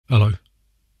Hello,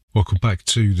 welcome back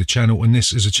to the channel, and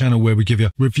this is a channel where we give you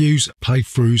reviews,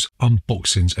 playthroughs,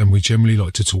 unboxings, and we generally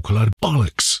like to talk a lot of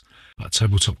bollocks about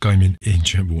tabletop gaming in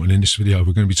general. And in this video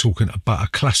we're going to be talking about a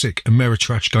classic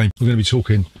Ameritrash game. We're going to be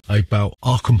talking about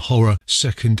Arkham Horror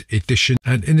 2nd Edition,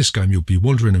 and in this game you'll be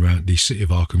wandering around the city of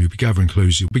Arkham, you'll be gathering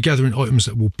clues, you'll be gathering items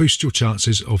that will boost your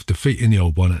chances of defeating the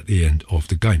old one at the end of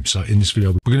the game. So in this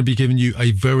video we're going to be giving you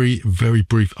a very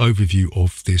brief overview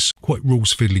of this quite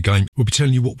rules fiddly game. We'll be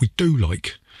telling you what we do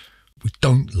like, we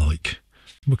don't like.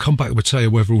 We'll come back and we'll tell you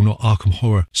whether or not Arkham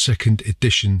Horror 2nd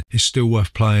Edition is still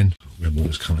worth playing. Remember what it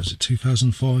was coming, is it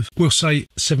 2005? We'll say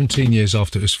 17 years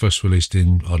after it was first released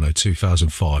in, I don't know,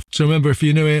 2005. So remember, if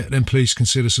you're new here, then please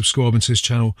consider subscribing to this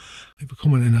channel. Leave a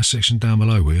comment in that section down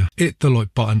below, will you? Hit the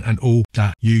like button and all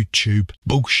that YouTube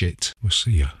bullshit. We'll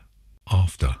see you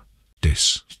after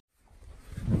this.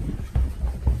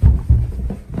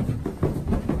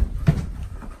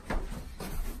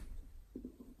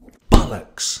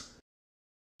 Bollocks.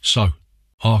 So,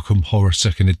 Arkham Horror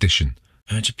 2nd Edition.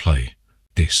 How'd you play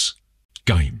this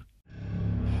game?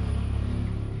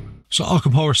 So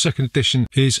Arkham Horror 2nd Edition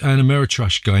is an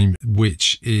Ameritrash game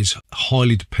which is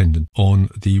highly dependent on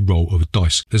the roll of a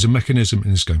dice. There's a mechanism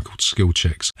in this game called skill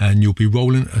checks, and you'll be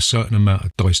rolling a certain amount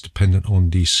of dice dependent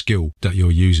on the skill that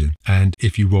you're using. And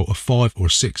if you roll a 5 or a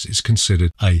 6, it's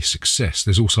considered a success.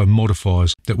 There's also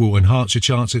modifiers that will enhance your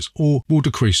chances or will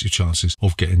decrease your chances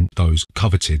of getting those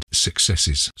coveted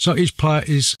successes. So each player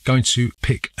is going to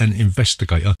pick an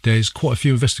investigator. There's quite a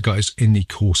few investigators in the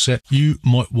core set. You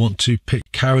might want to pick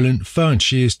Carolyn Fern.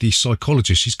 She is the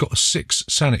psychologist. She's got a 6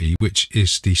 sanity, which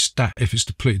is the stat. If it's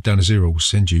depleted down to 0, will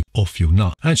send you off your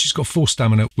nut. And she's got 4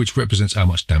 stamina, which represents how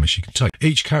much damage she can take.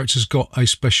 Each character's got a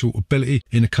special ability.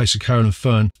 In the case of Carolyn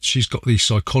Fern, she's got the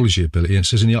psychology ability, and it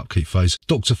says in the upkeep phase,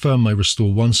 Dr. Fern may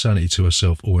restore 1 sanity to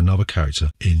herself or another character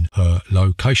in her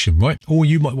location, right? Or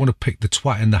you might want to pick the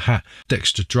twat in the hat,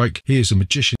 Dexter Drake. He is a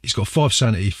magician. He's got 5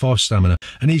 sanity, 5 stamina,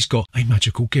 and he's got a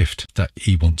magical gift that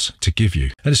he wants to give you.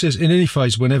 And it says in any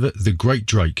phase, whenever the Great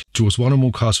Drake draws 1 or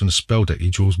more cards from the spell deck, he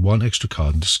draws 1 extra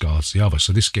card and discards the other.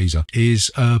 So this geezer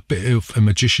is a bit of a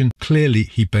magician. Clearly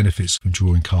he benefits from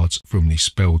drawing cards from the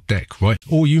spell deck, right?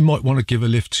 Or you might want to give a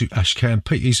lift to Ashcan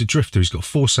Pete. He's a drifter. He's got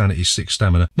 4 sanity, 6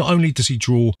 stamina. Not only does he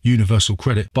draw universal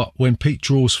credit, but when Pete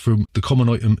draws from the common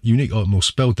item, unique item or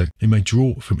spell deck, he may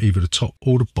draw from either the top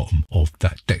or the bottom of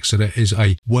that deck. So there is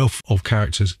a wealth of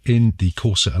characters in the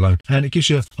core set alone, and it gives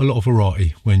you a lot of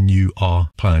variety when you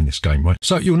are playing this game, right?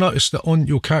 So you'll notice that on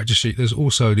your character sheet there's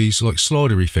also these like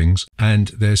slidery things, and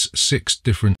there's 6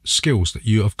 different skills that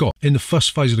you have got. In the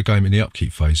first phase of the game, in the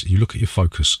upkeep phase, you look at your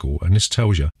focus score, and this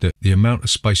tells you that the amount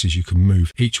of spaces you can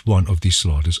move each one of these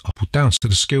sliders up or down. So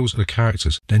the skills of the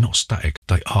characters, they're not static,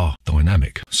 they are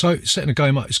dynamic. So setting the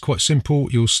game up is quite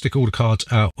simple. You'll stick all the cards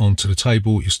out onto the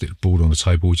table, you stick the board on the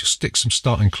table, you stick some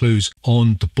starting clues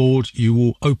on the board, you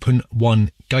will open 1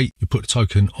 gate, you put a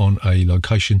token on a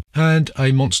location, and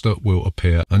a monster will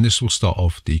appear, and this will start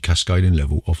off the cascading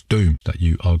level of doom that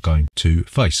you are going to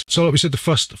face. So like we said, the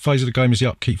first phase of the game is the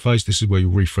upkeep phase. This is where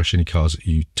you'll refresh any cards that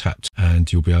you tapped,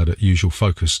 and you'll be able to use your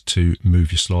focus to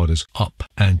move your sliders up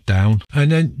and down,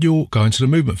 and then you'll go into the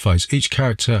movement phase. Each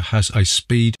character has a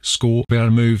speed score. You'll be able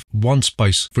to move 1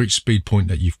 space for each speed point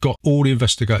that you've got. All the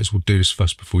investigators will do this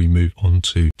first before you move on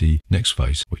to the next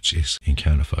phase, which is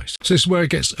encounter phase. So this is where it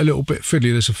gets a little bit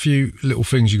fiddly. There's a few little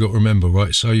things you've got to remember,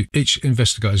 right? So each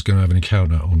investigator is going to have an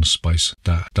encounter on the space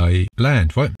that they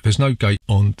land, right? If there's no gate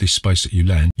on the space that you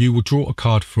land, you will draw a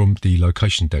card from the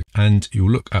location deck, and you'll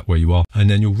look at where you are, and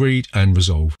then you'll read and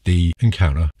resolve the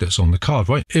encounter that's on the card,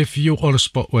 right? If you're on a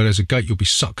spot where there's a gate, you'll be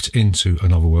sucked into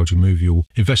another world. You move your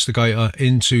investigator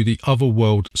into the other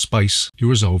world space, you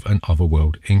resolve an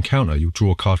otherworld encounter. You'll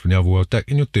draw a card from the otherworld deck,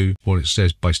 and you'll do what it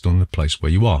says based on the place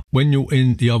where you are. When you're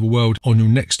in the otherworld, on your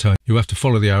next turn, you'll have to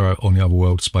follow the arrow on the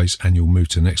otherworld space, and you'll move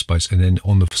to the next space, and then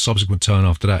on the subsequent turn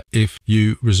after that, if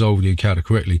you resolve the encounter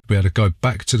correctly, you'll be able to go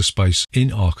back to the space in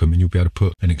Arkham, and you'll be able to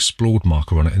put an explored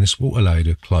marker on it, and this will allow you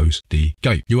to close the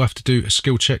gate. You'll have to do a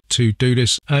skill check to do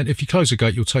this, and if you close the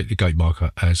gate, you'll take the gate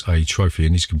marker as a trophy,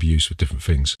 and these can be used for different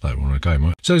things later on in the game,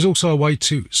 right? So there's also a way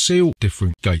to seal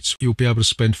different gates. You'll be able to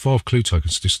spend 5 clue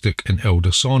tokens to stick an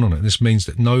elder sign on it, and this means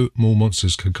that no more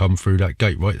monsters can come through that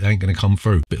gate, right? They ain't going to come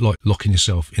through. A bit like locking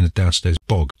yourself in a downstairs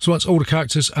bog. So once all the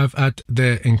characters have had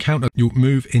their encounter, you'll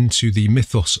move into the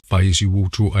Mythos phase, you will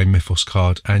draw a Mythos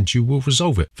card and you will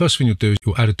resolve it. First thing you'll do is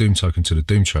you'll add a Doom token to the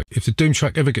Doom track. If the Doom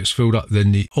track ever gets filled up,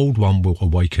 then the old one will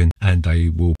awaken and they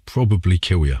will probably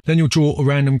kill you. Then you'll draw a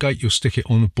random gate, you'll stick it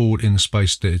on the board in the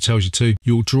space that it tells you to.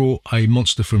 You'll draw a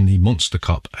monster from the monster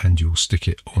cup and you'll stick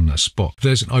it on that spot. If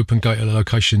there's an open gate at a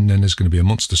location, then there's going to be a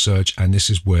monster surge, and this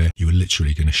is where you're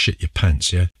literally going to shit your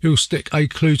pants, yeah? You'll stick a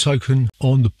clue token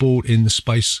on the board in the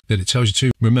space that it tells you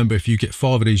to. Remember, if you get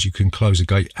 5 of these, you can close a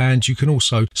gate, and you can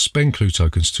also spend clue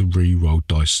tokens to re-roll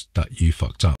dice that you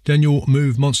fucked up. Then you'll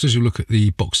move monsters. You'll look at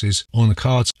the boxes on the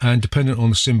cards, and depending on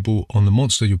the symbol on the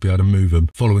monster, you'll be able to move them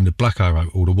following the black arrow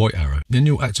or the white arrow. Then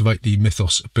you'll activate the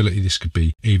Mythos ability. This could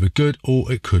be either good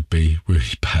or it could be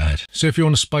really bad. So if you're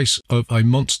on a space of a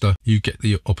monster, you get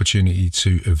the opportunity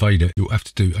to evade it. You'll have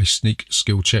to do a sneak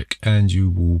skill check and you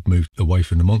will move away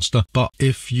from the monster. But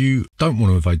if you don't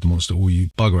want to evade the monster or you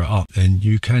bugger it up, then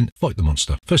you can fight the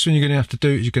monster. First thing you're going to have to do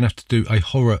is you're going to have to do a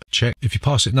horror check. If you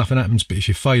pass it, nothing happens, but if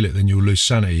you fail it, then you'll lose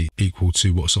sanity equal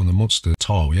to what's on the monster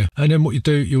tile, yeah? And then what you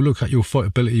do, you'll look at your fight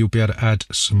ability. You'll be able to add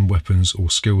some weapons or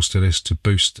skills to this to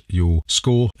boost your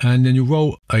score, and then you'll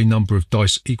roll a number of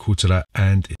dice equal to that,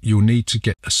 and you'll need to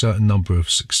get a certain number of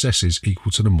successes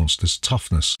equal to the monster's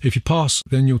toughness. If you pass,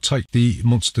 then you'll take the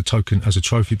monster token as a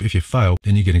trophy, but if you fail,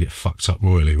 then you're going to get fucked up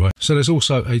royally, right? So there's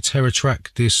also a terror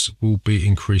track. This will be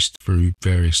increased through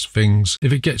various things.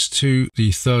 If it gets to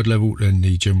the 3rd level, then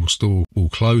the general store will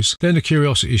close. Then the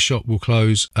curiosity shop will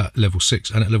close at level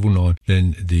 6, and at level 9,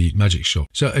 then the magic shop.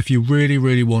 So if you really,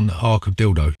 really want the Arkham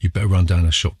dildo, you better run down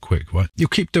a shop quick, right? You'll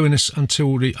keep doing this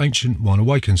until the ancient one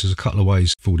awakens. There's a couple of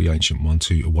ways for the ancient one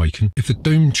to awaken. If the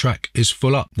Doom track is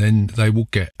full up, then they will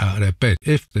get out of their bed.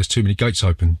 If there's too many gates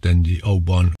open, then the old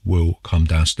one will come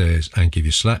downstairs and give you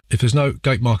a slap. If there's no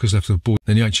gate markers left on the board,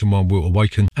 then the ancient one will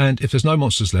awaken. And if there's no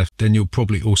monsters left, then you're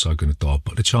probably also going to die.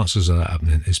 But the chances of that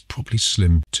happening is probably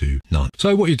slim to none.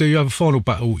 So what you do, you have a final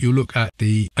battle. You'll look at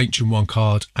the ancient one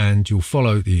card and you'll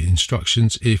follow the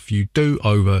instructions. If you do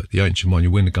over the ancient one,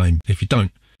 you win the game. If you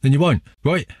don't, then you won't,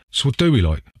 right? So what do we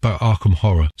like about Arkham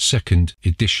Horror 2nd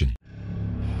edition?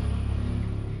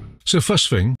 So the first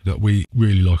thing that we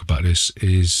really like about this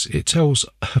is it tells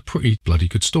a pretty bloody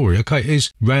good story. Okay, it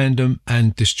is random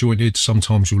and disjointed.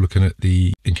 Sometimes you're looking at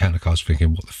the encounter cards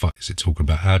thinking, what the fuck is it talking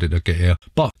about? How did I get here?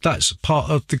 But that's part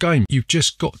of the game. You've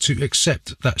just got to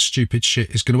accept that stupid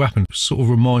shit is going to happen. It sort of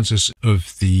reminds us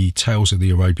of the Tales of the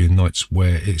Arabian Nights,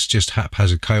 where it's just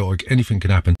haphazard, chaotic, anything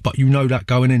can happen. But you know that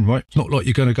going in, right? It's not like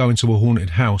you're going to go into a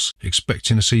haunted house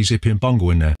expecting to see Zippy and Bungle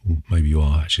in there. Well, maybe you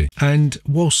are, actually. And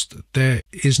whilst there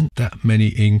isn't that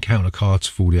many encounter cards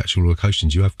for the actual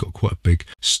locations, you have got quite a big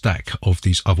stack of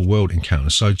these otherworld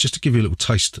encounters. So just to give you a little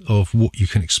taste of what you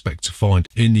can expect to find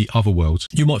in the otherworld,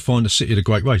 you might find the City of the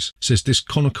Great Race. It says this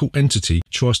conical entity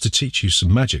tries to teach you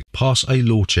some magic. Pass a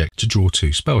lore check to draw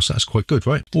 2 spells. That's quite good,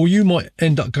 right? Or you might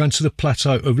end up going to the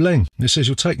Plateau of Leng. It says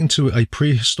you're taken to a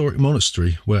prehistoric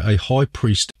monastery where a high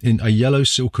priest in a yellow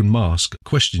silken mask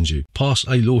questions you. Pass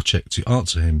a lore check to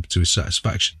answer him to his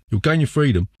satisfaction. You'll gain your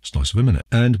freedom. It's nice of him, isn't it?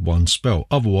 And 1 spell.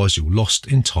 Otherwise, you're lost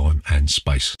in time and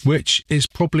space, which is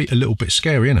probably a little bit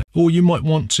scary, isn't it? Or you might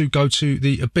want to go to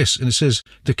the Abyss, and it says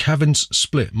the caverns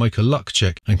split. Make a luck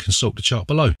check and consult the chart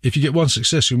below. If you get 1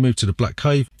 success, you'll move to the Black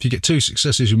Cave. If you get 2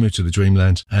 successes, you'll move to the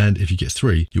Dreamlands. And if you get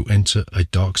 3, you'll enter a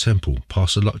Dark Temple.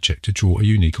 Pass a luck check to draw a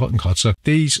unique item card. So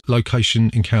these location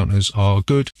encounters are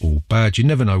good or bad. You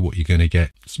never know what you're going to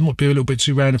get. This might be a little bit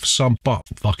too random for some, but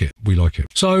fuck it, we like it.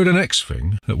 So the next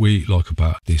thing that we like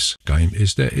about this game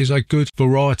is there is a good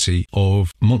variety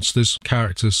of monsters,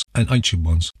 characters, and ancient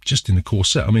ones just in the core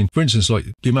set. I mean, for instance, like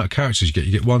the amount of characters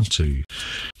you get 1, 2,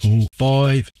 4,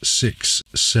 5, 6,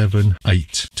 7,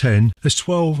 8, 10. There's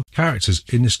 12 characters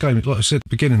in this game. Like I said at the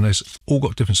beginning, they've all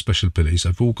got different special abilities.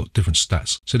 They've all got different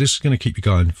stats. So this is going to keep you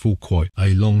going for quite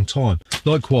a long time.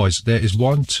 Likewise, there is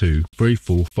 1, 2, 3,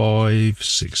 4, 5,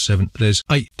 6, 7. There's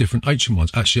 8 different ancient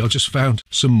ones. Actually, I just found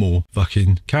some more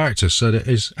fucking characters. So there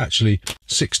is actually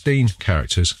 16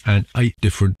 characters and 8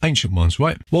 different ancient ones,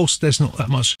 right? Whilst there's not that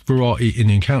much variety in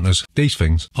the encounters, these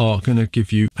things are going to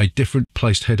give you a different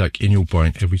placed headache in your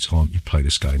brain every time you play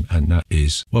this game, and that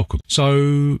is welcome.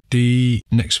 So the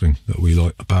next thing that we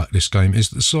like about this game is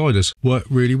that the sliders work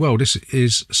really well. This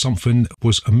is something that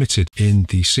was omitted in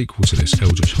the sequel to this,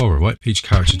 Eldritch Horror, right? Each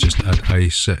character just had a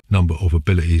set number of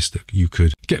abilities that you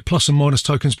could get plus and minus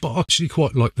tokens, but I actually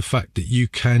quite like the fact that you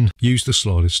can use the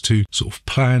sliders to sort of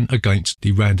plan against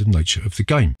the random nature of the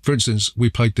game. For instance, we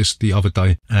played this the other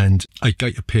day and a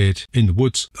gate appeared in the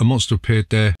woods, a monster appeared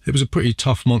there, there. It was a pretty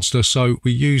tough monster, so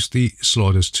we used the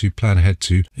sliders to plan ahead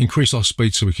to increase our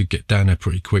speed so we could get down there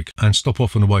pretty quick and stop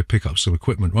off on the way, pick up some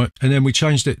equipment, right? And then we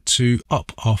changed it to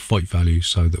up our fight value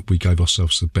so that we gave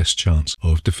ourselves the best chance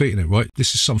of defeating it, right?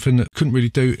 This is something that couldn't really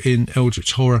do in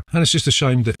Eldritch Horror, and it's just a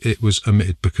shame that it was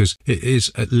omitted because it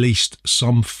is at least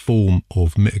some form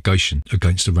of mitigation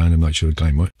against the random nature of the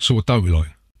game, right? So what don't we like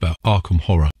about Arkham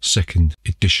Horror 2nd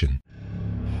Edition?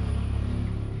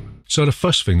 So the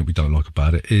first thing that we don't like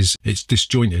about it is it's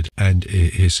disjointed and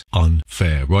it is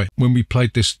unfair, right? When we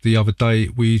played this the other day,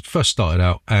 we first started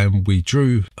out and we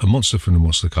drew a monster from the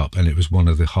Monster Cup, and it was one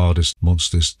of the hardest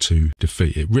monsters to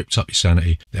defeat. It ripped up your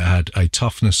sanity, it had a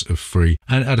toughness of 3,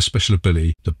 and it had a special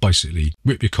ability that basically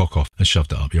ripped your cock off and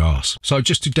shoved it up your ass. So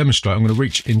just to demonstrate, I'm going to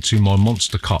reach into my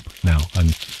Monster Cup now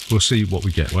and we'll see what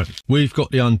we get, right? We've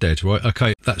got the undead, right?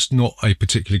 Okay, that's not a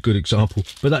particularly good example,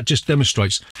 but that just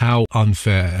demonstrates how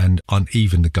unfair and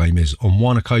uneven the game is. On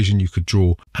one occasion you could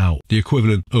draw out the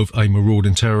equivalent of a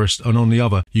marauding terrorist, and on the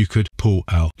other you could pull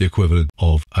out the equivalent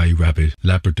of a rabid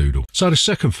labradoodle. So the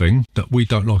second thing that we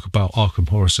don't like about Arkham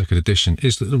Horror 2nd Edition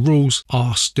is that the rules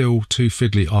are still too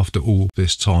fiddly after all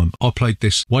this time. I played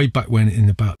this way back when, in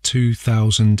about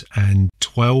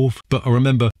 2012, but I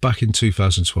remember back in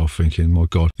 2012 thinking, my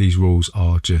god, these rules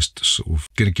are just sort of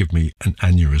going to give me an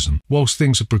aneurysm. Whilst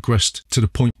things have progressed to the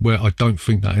point where I don't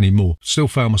think that anymore, still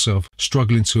found myself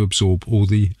struggling to absorb all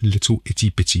the little itty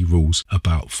bitty rules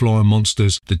about flying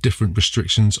monsters, the different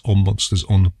restrictions on monsters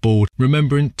on the board,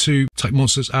 remembering to take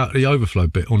monsters out of the overflow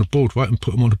bit on the board, right, and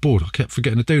put them on the board. I kept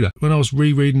forgetting to do that. When I was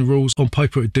rereading the rules on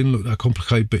paper, it didn't look that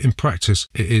complicated, but in practice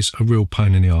it is a real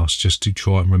pain in the arse just to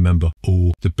try and remember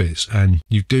all the bits, and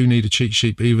you do need a cheat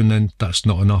sheet, but even then that's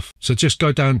not enough. So just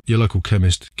go down your local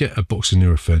chemist, get a box of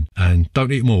Nurofen, and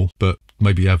don't eat them all, but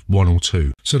maybe have 1 or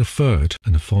 2. So the third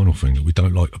and the final thing that we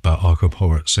don't like about Arkham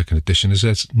Horror 2nd Edition is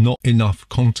there's not enough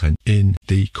content in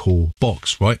the core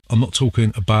box, right? I'm not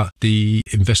talking about the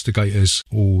investigators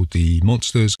or the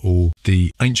monsters or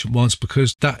the ancient ones,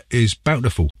 because that is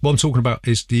bountiful. What I'm talking about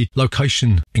is the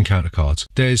location encounter cards.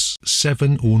 There's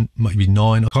 7 or maybe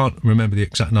 9, I can't remember the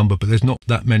exact number, but there's not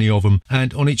that many of them,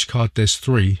 and on each card there's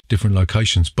 3 different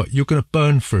locations, but you're going to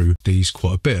burn through these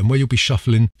quite a bit, and where you'll be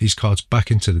shuffling these cards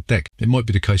back into the deck, it might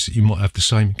be the case that you might have the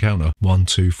same encounter 1,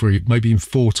 2, 3, maybe even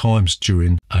 4 times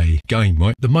during a game,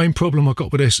 right? The main problem I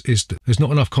got with this is that there's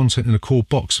not enough content in the core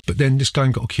box, but then this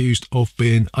game got accused of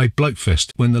being a bloke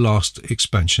fest when the last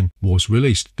expansion was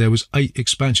released. There was 8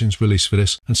 expansions released for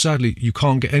this, and sadly you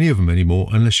can't get any of them anymore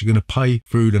unless you're going to pay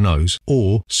through the nose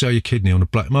or sell your kidney on the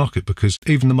black market, because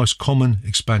even the most common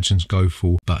expansions go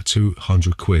for about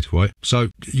 200 quid, right? So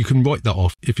you can write that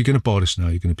off. If you're going to buy this now,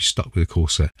 you're going to be stuck with a core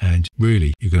set, and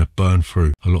really you're going to burn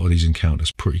through a lot of these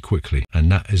encounters pretty quickly,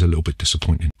 and that is a little bit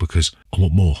disappointing because I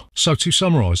want more. So to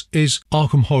summarise, is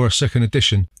Arkham Horror 2nd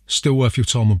Edition still worth your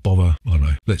time and bother, I don't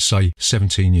know, let's say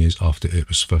 17 years after it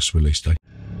was first released, eh?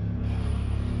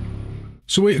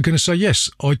 So we're going to say yes,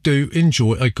 I do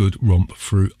enjoy a good romp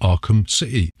through Arkham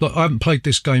City. Like, I haven't played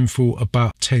this game for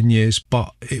about 10 years,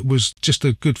 but it was just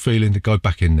a good feeling to go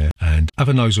back in there and have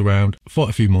a nose around, fight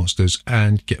a few monsters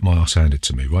and get my ass handed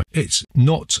to me, right? It's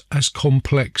not as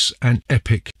complex and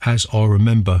epic as I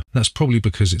remember. That's probably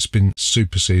because it's been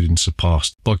superseded and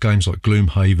surpassed by games like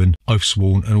Gloomhaven,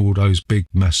 Oathsworn and all those big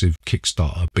massive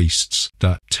Kickstarter beasts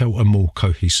that tell a more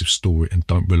cohesive story and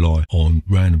don't rely on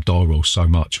random die rolls so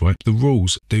much, right? The rules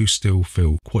do still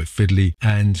feel quite fiddly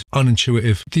and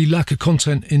unintuitive. The lack of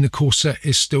content in the core set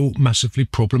is still massively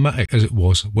problematic, as it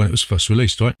was when it was first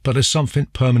released, right? But there's something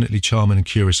permanently charming and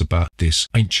curious about this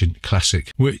ancient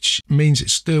classic, which means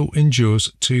it still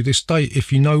endures to this day.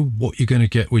 If you know what you're going to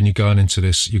get when you're going into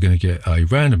this, you're going to get a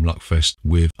random luck fest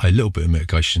with a little bit of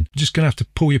mitigation. You're just going to have to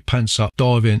pull your pants up,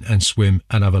 dive in and swim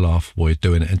and have a laugh while you're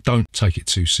doing it, and don't take it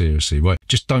too seriously, right?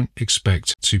 Just don't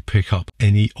expect to pick up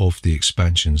any of the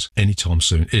expansions anytime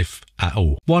soon, if at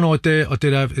all. One idea I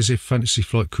did have is if Fantasy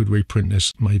Flight could reprint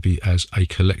this maybe as a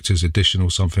collector's edition or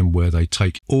something, where they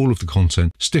take all of the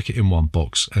content, stick it in one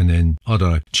box, and then, I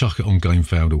don't know, chuck it on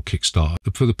GameFound or Kickstarter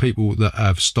for the people that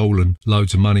have stolen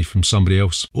loads of money from somebody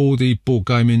else, or the board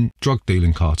gaming drug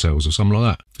dealing cartels or something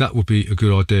like that. That would be a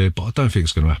good idea, but I don't think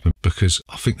it's going to happen because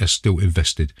I think they're still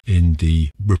invested in the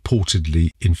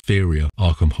reportedly inferior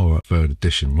Arkham Horror 3rd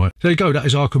Edition, right? There you go, that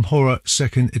is Arkham Horror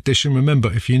 2nd Edition.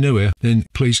 Remember, if you're new here, then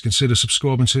please consider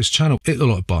subscribing to this channel, hit the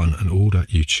like button and all that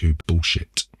YouTube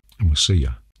bullshit. And we'll see you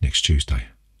next Tuesday.